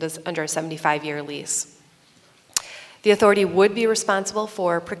under a 75-year lease. The authority would be responsible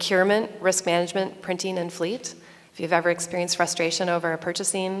for procurement, risk management, printing, and fleet. If you've ever experienced frustration over a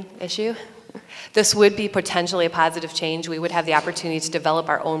purchasing issue, this would be potentially a positive change. We would have the opportunity to develop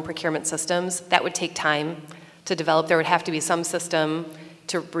our own procurement systems. That would take time to develop. There would have to be some system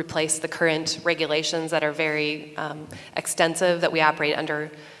to replace the current regulations that are very extensive that we operate under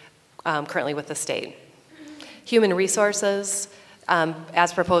currently with the state. Human resources,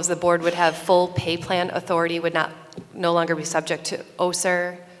 as proposed, the board would have full pay plan authority, would no longer be subject to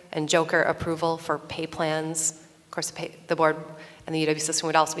OSER and JOKR approval for pay plans. Of course, the board and the UW system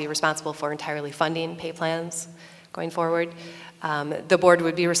would also be responsible for entirely funding pay plans going forward. The board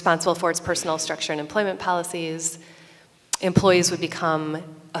would be responsible for its personnel structure and employment policies. Employees would become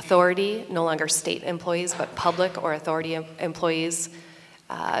authority, no longer state employees, but public or authority employees.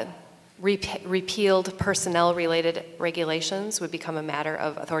 Repealed personnel-related regulations would become a matter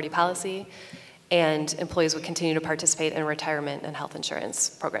of authority policy, and employees would continue to participate in retirement and health insurance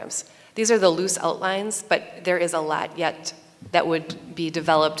programs. These are the loose outlines, but there is a lot yet that would be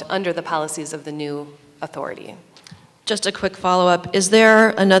developed under the policies of the new authority. Just a quick follow-up. Is there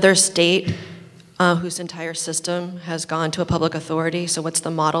another state whose entire system has gone to a public authority? So what's the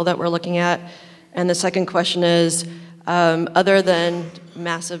model that we're looking at? And the second question is, other than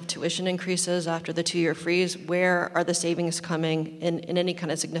massive tuition increases after the 2-year freeze, where are the savings coming in any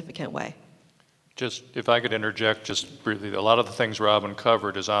kind of significant way? Just, if I could interject just briefly, a lot of the things Robin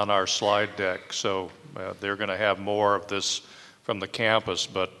covered is on our slide deck, so they're going to have more of this from the campus,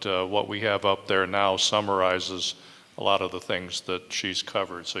 but what we have up there now summarizes a lot of the things that she's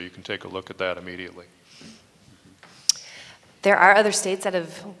covered, so you can take a look at that immediately. There are other states that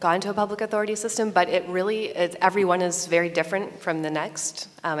have gone to a public authority system, but it really is, everyone is very different from the next.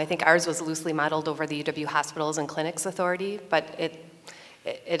 I think ours was loosely modeled over the UW Hospitals and Clinics Authority, but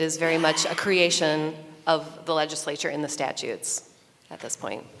it is very much a creation of the legislature in the statutes at this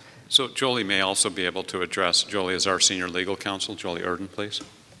point. So Jolie may also be able to address, Jolie is our senior legal counsel. Jolie Erden, please.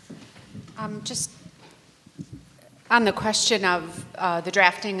 Just on the question of the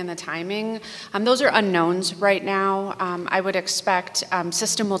drafting and the timing, those are unknowns right now. I would expect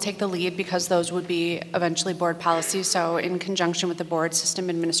system will take the lead because those would be eventually board policies. So in conjunction with the board, system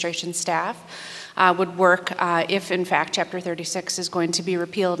administration staff would work if in fact Chapter 36 is going to be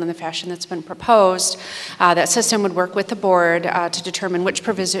repealed in the fashion that's been proposed. That system would work with the board to determine which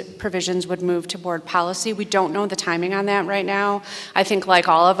provisions would move to board policy. We don't know the timing on that right now. I think like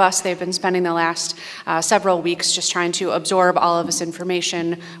all of us, they've been spending the last several weeks just trying to absorb all of this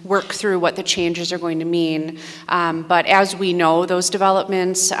information, work through what the changes are going to mean. But as we know those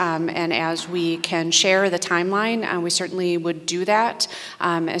developments and as we can share the timeline, we certainly would do that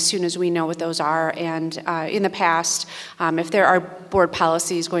as soon as we know what those are. And in the past, if there are board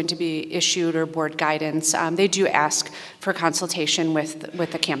policies going to be issued or board guidance, they do ask for consultation with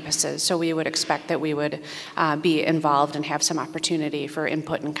the campuses. So we would expect that we would be involved and have some opportunity for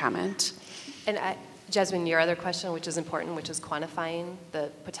input and comment. And Jasmine, your other question, which is important, which is quantifying the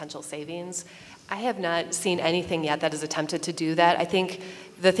potential savings. I have not seen anything yet that has attempted to do that. I think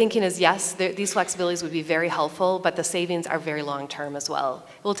the thinking is, yes, these flexibilities would be very helpful, but the savings are very long-term as well.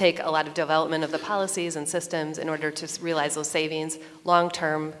 It will take a lot of development of the policies and systems in order to realize those savings.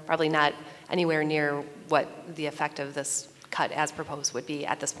 Long-term, probably not anywhere near what the effect of this cut as proposed would be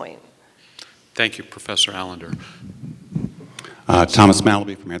at this point. Thank you, Professor Allender. Thomas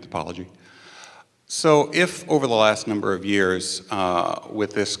Malaby from Anthropology. So if over the last number of years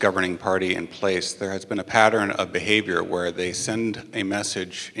with this governing party in place, there has been a pattern of behavior where they send a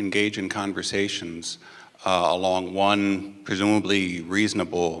message, engage in conversations along one presumably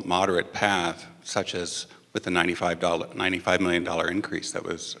reasonable, moderate path, such as with the $95 million increase that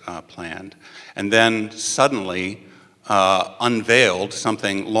was planned, and then suddenly unveiled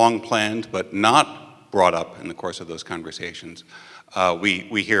something long planned but not brought up in the course of those conversations.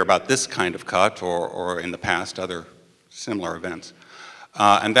 We hear about this kind of cut or in the past other similar events.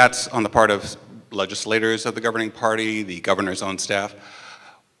 And that's on the part of legislators of the governing party, the governor's own staff.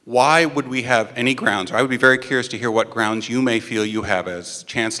 Why would we have any grounds, or I would be very curious to hear what grounds you may feel you have as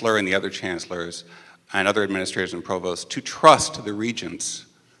chancellor and the other chancellors and other administrators and provosts to trust the regents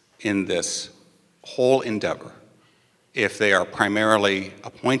in this whole endeavor. if they are primarily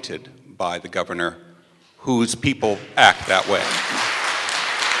appointed by the governor, whose people act that way?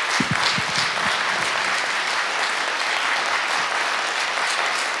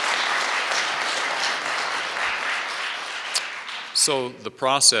 So the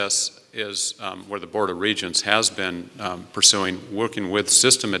process is where the Board of Regents has been pursuing, working with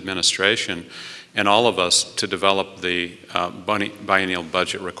system administration and all of us to develop the biennial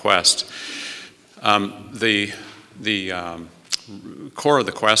budget request. The core of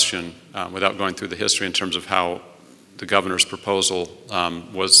the question, without going through the history in terms of how the governor's proposal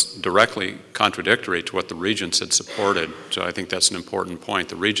was directly contradictory to what the regents had supported, so I think that's an important point.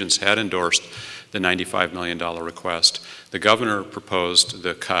 The regents had endorsed the $95 million request. The governor proposed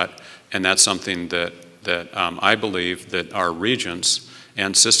the cut, and that's something that I believe that our regents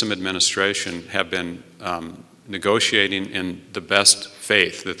and system administration have been negotiating in the best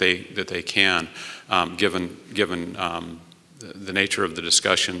faith that they can, given the nature of the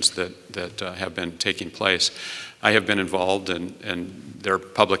discussions that have been taking place. I have been involved in their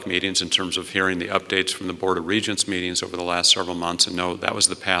public meetings in terms of hearing the updates from the Board of Regents meetings over the last several months, and know that was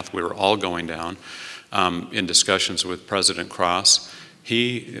the path we were all going down in discussions with President Cross.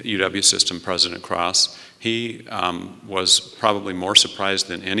 UW System President Cross, he was probably more surprised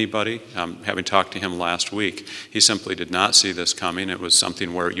than anybody. Having talked to him last week, he simply did not see this coming. It was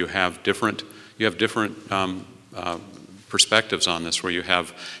something where you have different perspectives on this, where you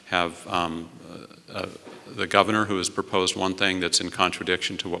have the governor who has proposed one thing that's in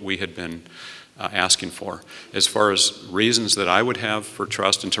contradiction to what we had been asking for. As far as reasons that I would have for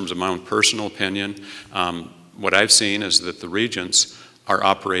trust in terms of my own personal opinion, what I've seen is that the regents are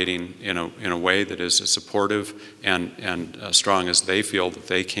operating in a way that is as supportive and strong as they feel that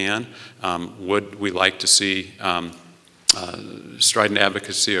they can. Would we like to see strident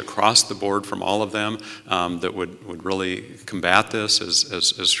advocacy across the board from all of them that would really combat this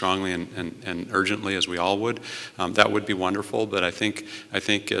as strongly and urgently as we all would? That would be wonderful, but I think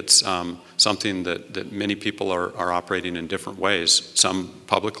it's something that many people are operating in different ways, some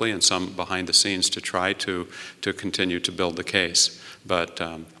publicly and some behind the scenes, to try to continue to build the case. But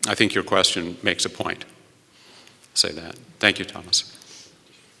I think your question makes a point. I'll say that. Thank you, Thomas.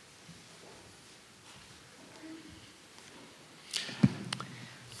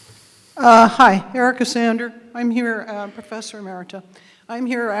 Hi, Erica Sander. I'm here, Professor Emerita. I'm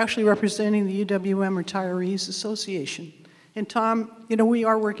here actually representing the UWM Retirees Association. And Tom, you know, we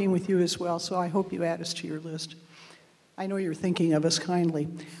are working with you as well, so I hope you add us to your list. I know you're thinking of us kindly.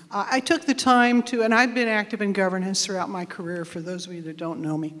 I took the time to, and I've been active in governance throughout my career, for those of you that don't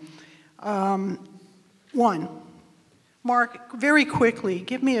know me. One, Mark, very quickly,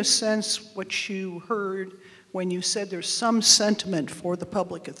 give me a sense what you heard when you said there's some sentiment for the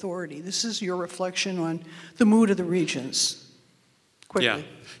public authority. This is your reflection on the mood of the regions. Quickly.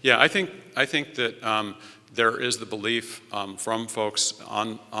 Yeah. I think that there is the belief from folks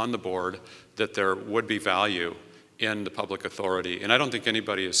on the board that there would be value in the public authority, and I don't think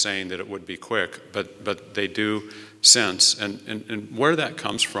anybody is saying that it would be quick, but they do sense, and where that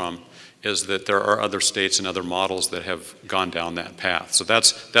comes from is that there are other states and other models that have gone down that path. So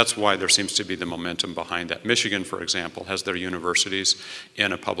that's why there seems to be the momentum behind that. Michigan, for example, has their universities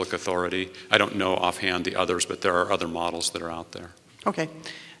in a public authority. I don't know offhand the others, but there are other models that are out there. Okay.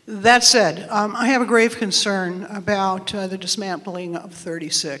 That said, I have a grave concern about the dismantling of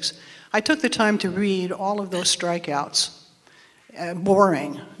 36. I took the time to read all of those strikeouts.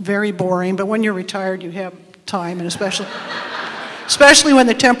 Boring, very boring, but when you're retired, you have time, and especially when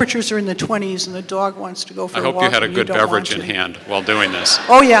the temperatures are in the 20s and the dog wants to go for a walk. I hope you had a good beverage in hand while doing this.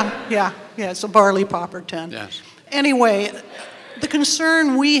 Oh, yeah, it's a barley pop or 10. Yes. Anyway, the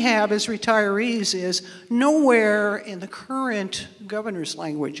concern we have as retirees is nowhere in the current governor's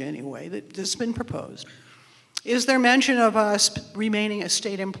language, anyway, that's been proposed, is there mention of us remaining as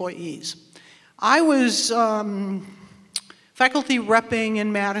state employees. I was faculty repping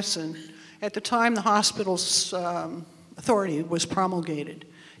in Madison at the time the hospital's authority was promulgated.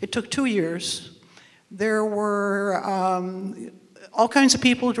 It took 2 years. There were all kinds of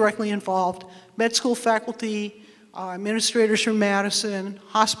people directly involved, med school faculty, administrators from Madison,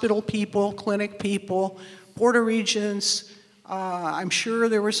 hospital people, clinic people, Board of Regents. I'm sure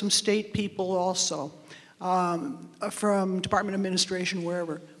there were some state people also from Department of Administration,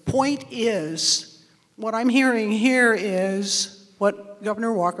 wherever. Point is, what I'm hearing here is what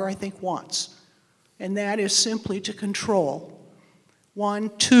Governor Walker, I think, wants. And that is simply to control.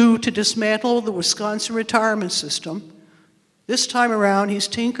 1, 2, to dismantle the Wisconsin retirement system. This time around, he's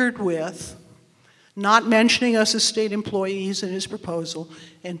tinkered with not mentioning us as state employees in his proposal,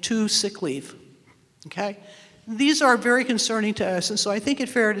 and 2, sick leave. Okay? These are very concerning to us, and so I think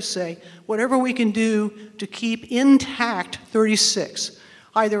it's fair to say whatever we can do to keep intact 36,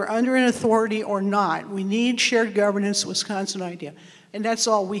 either under an authority or not, we need shared governance, Wisconsin idea. And that's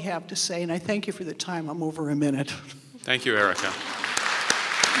all we have to say, and I thank you for the time. I'm over a minute. Thank you, Erica.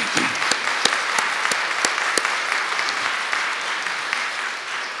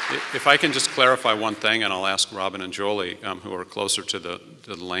 If I can just clarify one thing, and I'll ask Robin and Jolie, who are closer to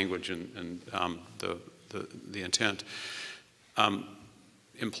the language and the intent.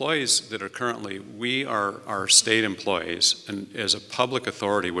 Employees that are currently, we are state employees, and as a public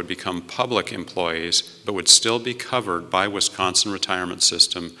authority would become public employees, but would still be covered by Wisconsin retirement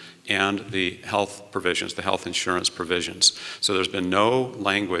system and the health provisions, the health insurance provisions. So there's been no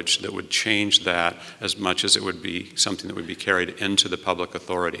language that would change that as much as it would be something that would be carried into the public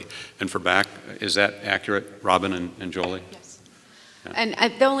authority. And for back, is that accurate, Robin and Jolie? Yes. Yeah.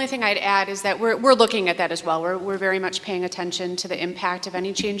 And the only thing I'd add is that we're looking at that as well. We're very much paying attention to the impact of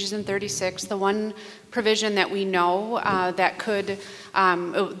any changes in 36. The one provision that we know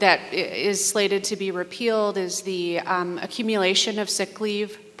that is slated to be repealed is the accumulation of sick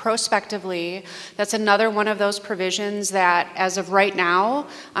leave prospectively. That's another one of those provisions that, as of right now,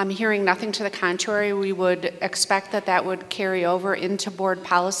 I'm hearing nothing to the contrary. We would expect that would carry over into board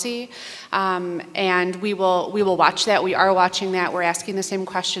policy, and we will watch that. We are watching that. We're asking the same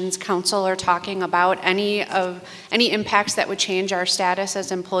questions. Council are talking about any impacts that would change our status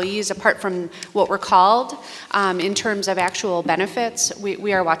as employees, apart from what we're called in terms of actual benefits.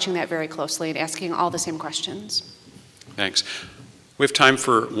 We are watching that very closely and asking all the same questions. Thanks. We have time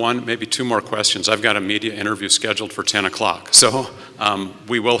for one, maybe two more questions. I've got a media interview scheduled for 10 o'clock. So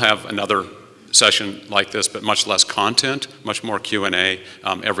we will have another session like this, but much less content, much more Q&A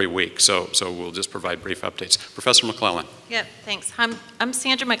every week. So we'll just provide brief updates. Professor McClellan. Yeah, thanks. I'm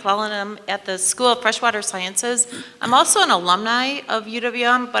Sandra McClellan. I'm at the School of Freshwater Sciences. I'm also an alumni of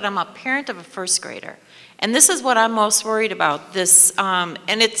UWM, but I'm a parent of a first grader. And this is what I'm most worried about. This, and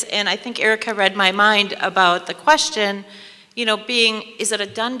I think Erica read my mind about the question, you know, being, is it a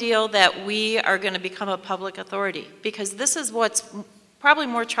done deal that we are going to become a public authority? Because this is what's probably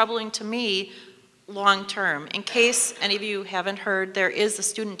more troubling to me long term. In case any of you haven't heard, there is a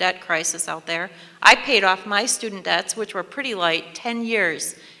student debt crisis out there. I paid off my student debts, which were pretty light, 10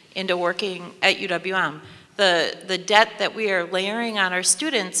 years into working at UWM. The debt that we are layering on our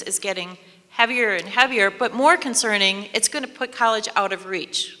students is getting heavier and heavier, but more concerning, it's going to put college out of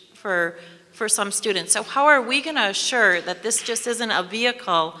reach for some students. So how are we going to assure that this just isn't a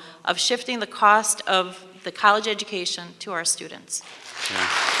vehicle of shifting the cost of the college education to our students?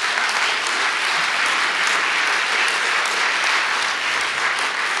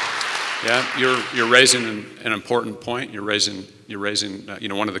 Yeah, you're raising an important point. You're raising you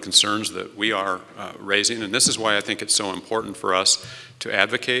know, one of the concerns that we are raising, and this is why I think it's so important for us to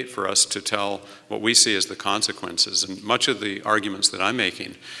advocate, for us to tell what we see as the consequences. And much of the arguments that I'm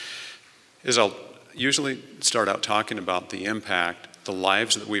making is I'll usually start out talking about the impact, the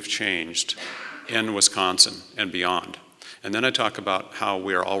lives that we've changed in Wisconsin and beyond. And then I talk about how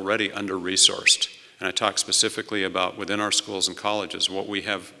we are already under-resourced. And I talk specifically about within our schools and colleges what we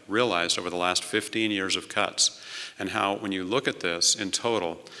have realized over the last 15 years of cuts. And how when you look at this in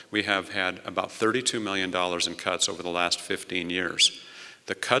total, we have had about $32 million in cuts over the last 15 years.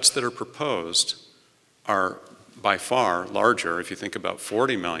 The cuts that are proposed are by far larger. If you think about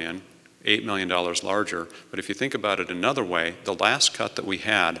 40 million, $8 million larger. But if you think about it another way, the last cut that we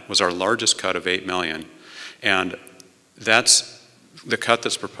had was our largest cut of $8 million. And that's the cut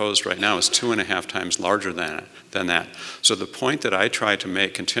that's proposed right now is 2.5 times larger than that. So the point that I try to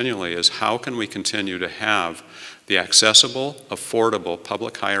make continually is how can we continue to have the accessible, affordable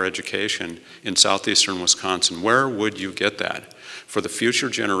public higher education in southeastern Wisconsin? Where would you get that? For the future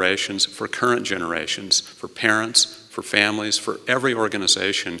generations, for current generations, for parents, for families, for every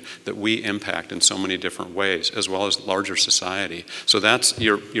organization that we impact in so many different ways, as well as larger society. So that's,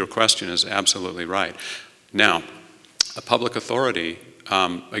 your question is absolutely right. Now, a public authority,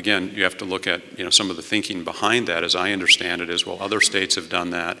 again, you have to look at, you know, some of the thinking behind that, as I understand it, is, well, other states have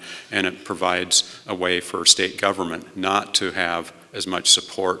done that, and it provides a way for state government not to have as much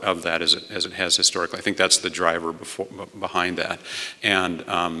support of that as it has historically. I think that's the driver behind that, and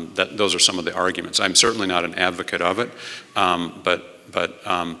those are some of the arguments. I'm certainly not an advocate of it, but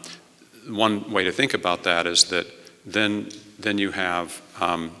one way to think about that is that then you have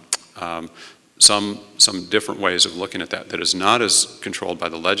some different ways of looking at that is not as controlled by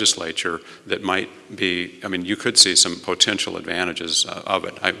the legislature that might be, I mean, you could see some potential advantages of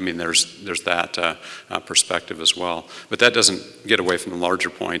it. I mean, there's that perspective as well. But that doesn't get away from the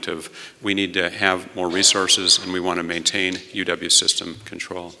larger point of we need to have more resources and we want to maintain UW system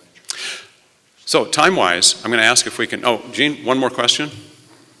control. So time-wise, I'm going to ask if we can, oh, Jean, one more question?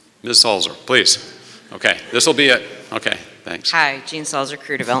 Ms. Salzer, please. Okay, this will be it. Okay. Thanks. Hi, Jean Salzer,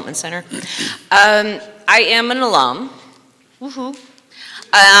 Career Development Center. I am an alum. Woohoo.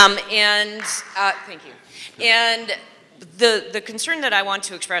 Thank you. And the concern that I want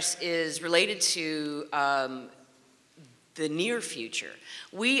to express is related to the near future.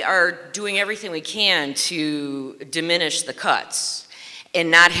 We are doing everything we can to diminish the cuts and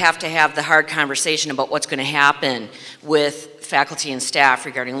not have to have the hard conversation about what's going to happen with faculty and staff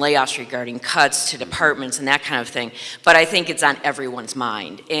regarding layoffs, regarding cuts to departments and that kind of thing. But I think it's on everyone's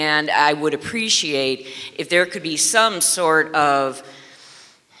mind. And I would appreciate if there could be some sort of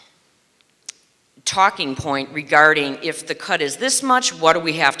talking point regarding if the cut is this much, what do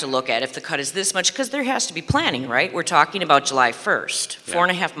we have to look at? If the cut is this much, because there has to be planning, right? We're talking about July 1st, yeah.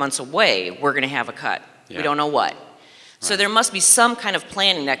 4.5 months away, we're going to have a cut. Yeah. We don't know what. Right. So there must be some kind of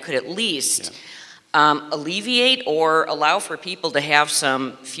planning that could at least alleviate or allow for people to have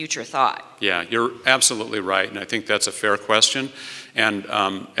some future thought. Yeah, you're absolutely right, and I think that's a fair question. And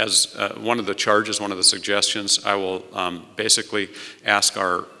as one of the charges, one of the suggestions, I will basically ask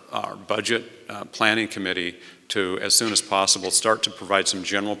our budget planning committee to, as soon as possible, start to provide some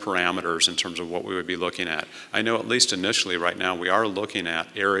general parameters in terms of what we would be looking at. I know at least initially right now we are looking at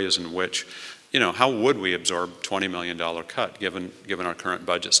areas in which, you know, how would we absorb $20 million cut given our current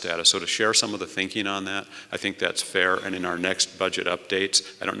budget status? So to share some of the thinking on that, I think that's fair. And in our next budget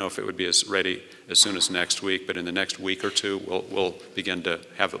updates, I don't know if it would be as ready as soon as next week, but in the next week or two, we'll begin to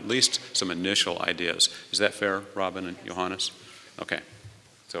have at least some initial ideas. Is that fair, Robin and Johannes? Okay.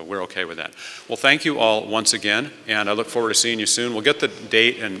 So we're okay with that. Well, thank you all once again, and I look forward to seeing you soon. We'll get the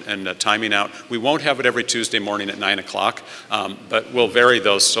date and the timing out. We won't have it every Tuesday morning at 9 o'clock, but we'll vary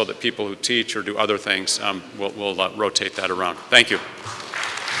those so that people who teach or do other things, we'll rotate that around. Thank you.